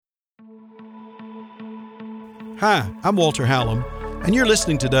Hi, I'm Walter Hallam, and you're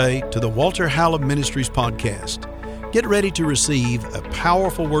listening today to the Walter Hallam Ministries podcast. Get ready to receive a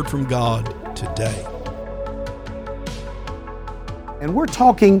powerful word from God today. And we're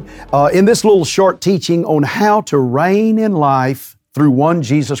talking in this little short teaching on how to reign in life through one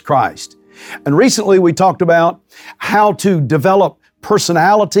Jesus Christ. And recently we talked about how to develop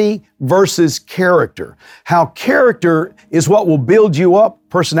personality versus character. How character is what will build you up.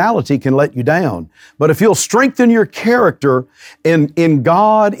 Personality can let you down. But if you'll strengthen your character in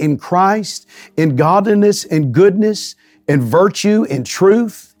God, in Christ, in godliness, in goodness, in virtue, in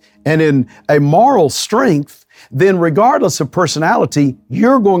truth, and in a moral strength, then regardless of personality,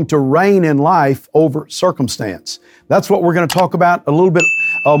 you're going to reign in life over circumstance. That's what we're going to talk about a little bit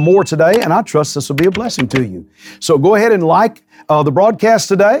more today, and I trust this will be a blessing to you. So go ahead and like the broadcast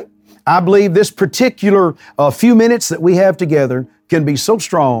today. I believe this particular few minutes that we have together can be so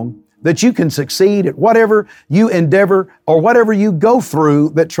strong that you can succeed at whatever you endeavor or whatever you go through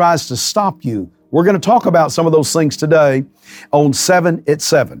that tries to stop you. We're going to talk about some of those things today on 7 at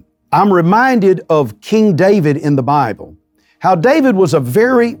 7. I'm reminded of King David in the Bible. How David was a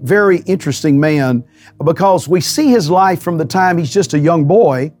very, very interesting man because we see his life from the time he's just a young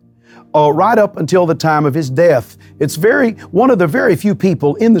boy right up until the time of his death. It's one of the very few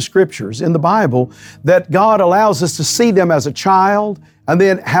people in the Scriptures, in the Bible, that God allows us to see them as a child and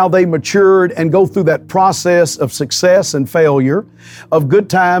then how they matured and go through that process of success and failure, of good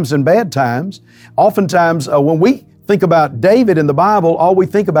times and bad times. Oftentimes, when we think about David in the Bible, all we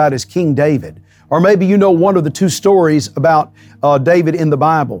think about is King David. Or maybe you know one of the two stories about David in the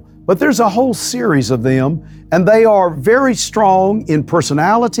Bible. But there's a whole series of them, and they are very strong in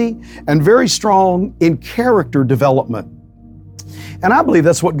personality and very strong in character development. And I believe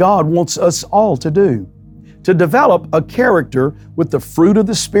that's what God wants us all to do, to develop a character with the fruit of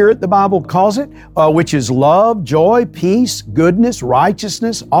the Spirit, the Bible calls it, which is love, joy, peace, goodness,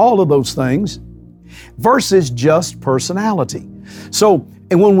 righteousness, all of those things, versus just personality. So,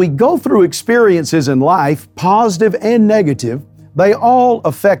 and when we go through experiences in life, positive and negative, they all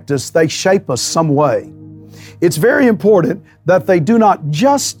affect us, they shape us some way. It's very important that they do not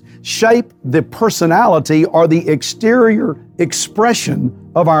just shape the personality or the exterior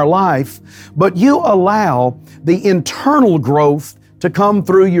expression of our life, but you allow the internal growth to come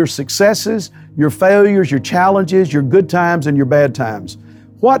through your successes, your failures, your challenges, your good times, and your bad times.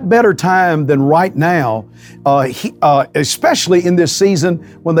 What better time than right now, especially in this season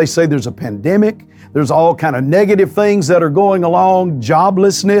when they say there's a pandemic, there's all kind of negative things that are going along,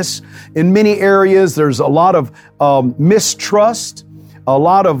 joblessness in many areas. There's a lot of mistrust, a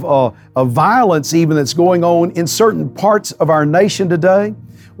lot of violence even that's going on in certain parts of our nation today.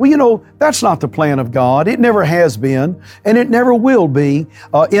 Well, you know, that's not the plan of God. It never has been, and it never will be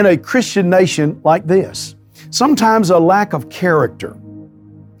in a Christian nation like this. Sometimes a lack of character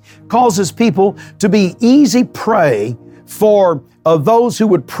causes people to be easy prey for those who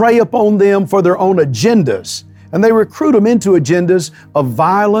would prey upon them for their own agendas. And they recruit them into agendas of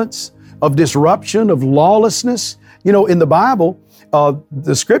violence, of disruption, of lawlessness. You know, in the Bible,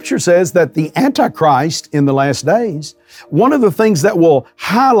 the Scripture says that the Antichrist in the last days, one of the things that will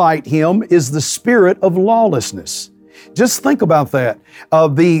highlight him is the spirit of lawlessness. Just think about that.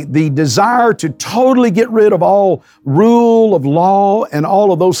 The desire to totally get rid of all rule of law and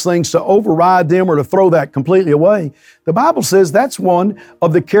all of those things, to override them or to throw that completely away. The Bible says that's one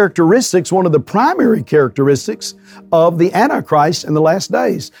of the characteristics, one of the primary characteristics of the Antichrist in the last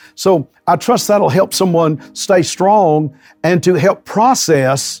days. So I trust that'll help someone stay strong and to help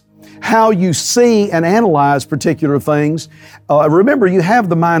process how you see and analyze particular things. Remember, you have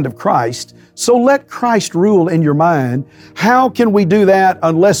the mind of Christ, so let Christ rule in your mind. How can we do that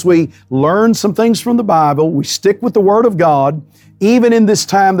unless we learn some things from the Bible, we stick with the Word of God, even in this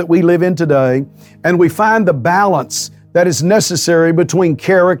time that we live in today, and we find the balance that is necessary between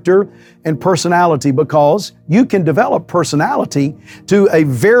character and personality, because you can develop personality to a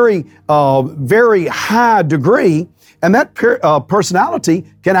very, very high degree, and that personality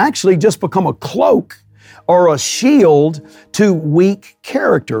can actually just become a cloak or a shield to weak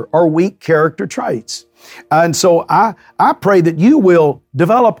character or weak character traits. And so I pray that you will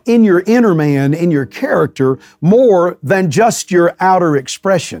develop in your inner man, in your character, more than just your outer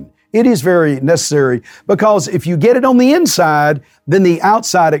expression. It is very necessary, because if you get it on the inside, then the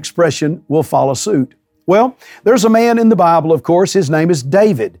outside expression will follow suit. Well, there's a man in the Bible, of course, his name is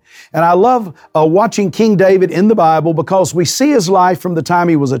David. And I love watching King David in the Bible because we see his life from the time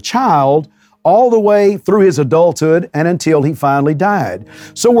he was a child all the way through his adulthood and until he finally died.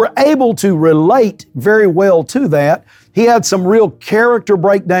 So we're able to relate very well to that He had some real character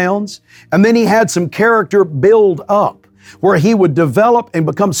breakdowns, and then he had some character build up, where he would develop and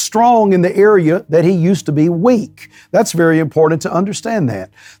become strong in the area that he used to be weak. That's very important to understand that.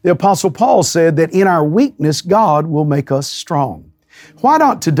 The Apostle Paul said that in our weakness, God will make us strong. Why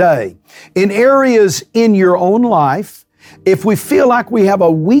not today, in areas in your own life, if we feel like we have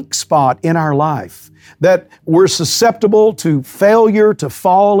a weak spot in our life, that we're susceptible to failure, to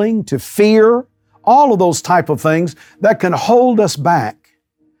falling, to fear, all of those type of things that can hold us back,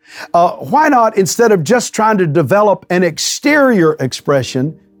 why not, instead of just trying to develop an exterior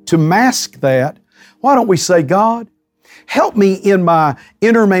expression to mask that, why don't we say, God, help me in my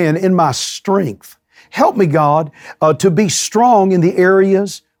inner man, in my strength. Help me, God, to be strong in the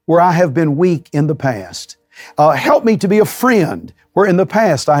areas where I have been weak in the past. Help me to be a friend where in the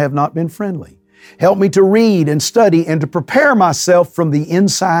past I have not been friendly. Help me to read and study and to prepare myself from the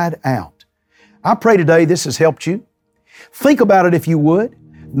inside out. I pray today this has helped you. Think about it if you would.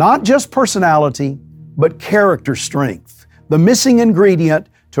 Not just personality, but character strength. The missing ingredient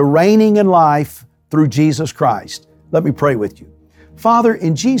to reigning in life through Jesus Christ. Let me pray with you. Father,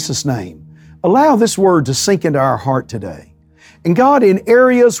 in Jesus' name, allow this word to sink into our heart today. And God, in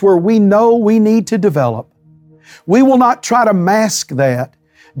areas where we know we need to develop, we will not try to mask that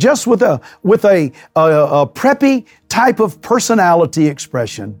just with a preppy type of personality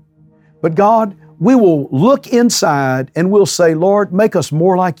expression. But God, we will look inside and we'll say, Lord, make us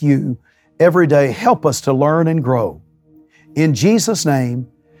more like you every day. Help us to learn and grow. In Jesus' name,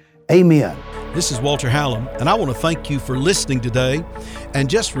 amen. This is Walter Hallam, and I want to thank you for listening today and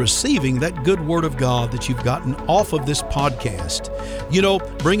just receiving that good Word of God that you've gotten off of this podcast. You know,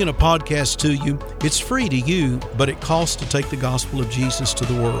 bringing a podcast to you, it's free to you, but it costs to take the gospel of Jesus to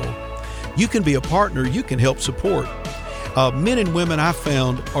the world. You can be a partner. You can help support. Men and women I've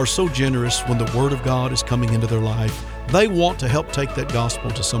found are so generous when the Word of God is coming into their life. They want to help take that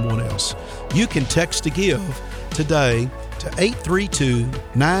gospel to someone else. You can text to give today to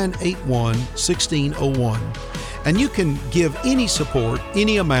 832-981-1601. And you can give any support,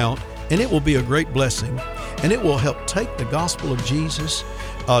 any amount, and it will be a great blessing. And it will help take the gospel of Jesus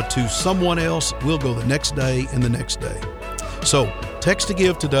to someone else. We'll go the next day and the next day. So text to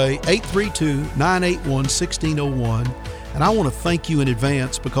give today, 832-981-1601. And I want to thank you in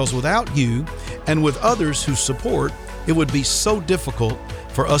advance, because without you and with others who support, it would be so difficult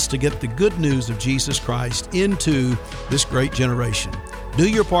for us to get the good news of Jesus Christ into this great generation. Do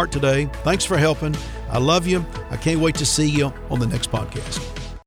your part today. Thanks for helping. I love you. I can't wait to see you on the next podcast.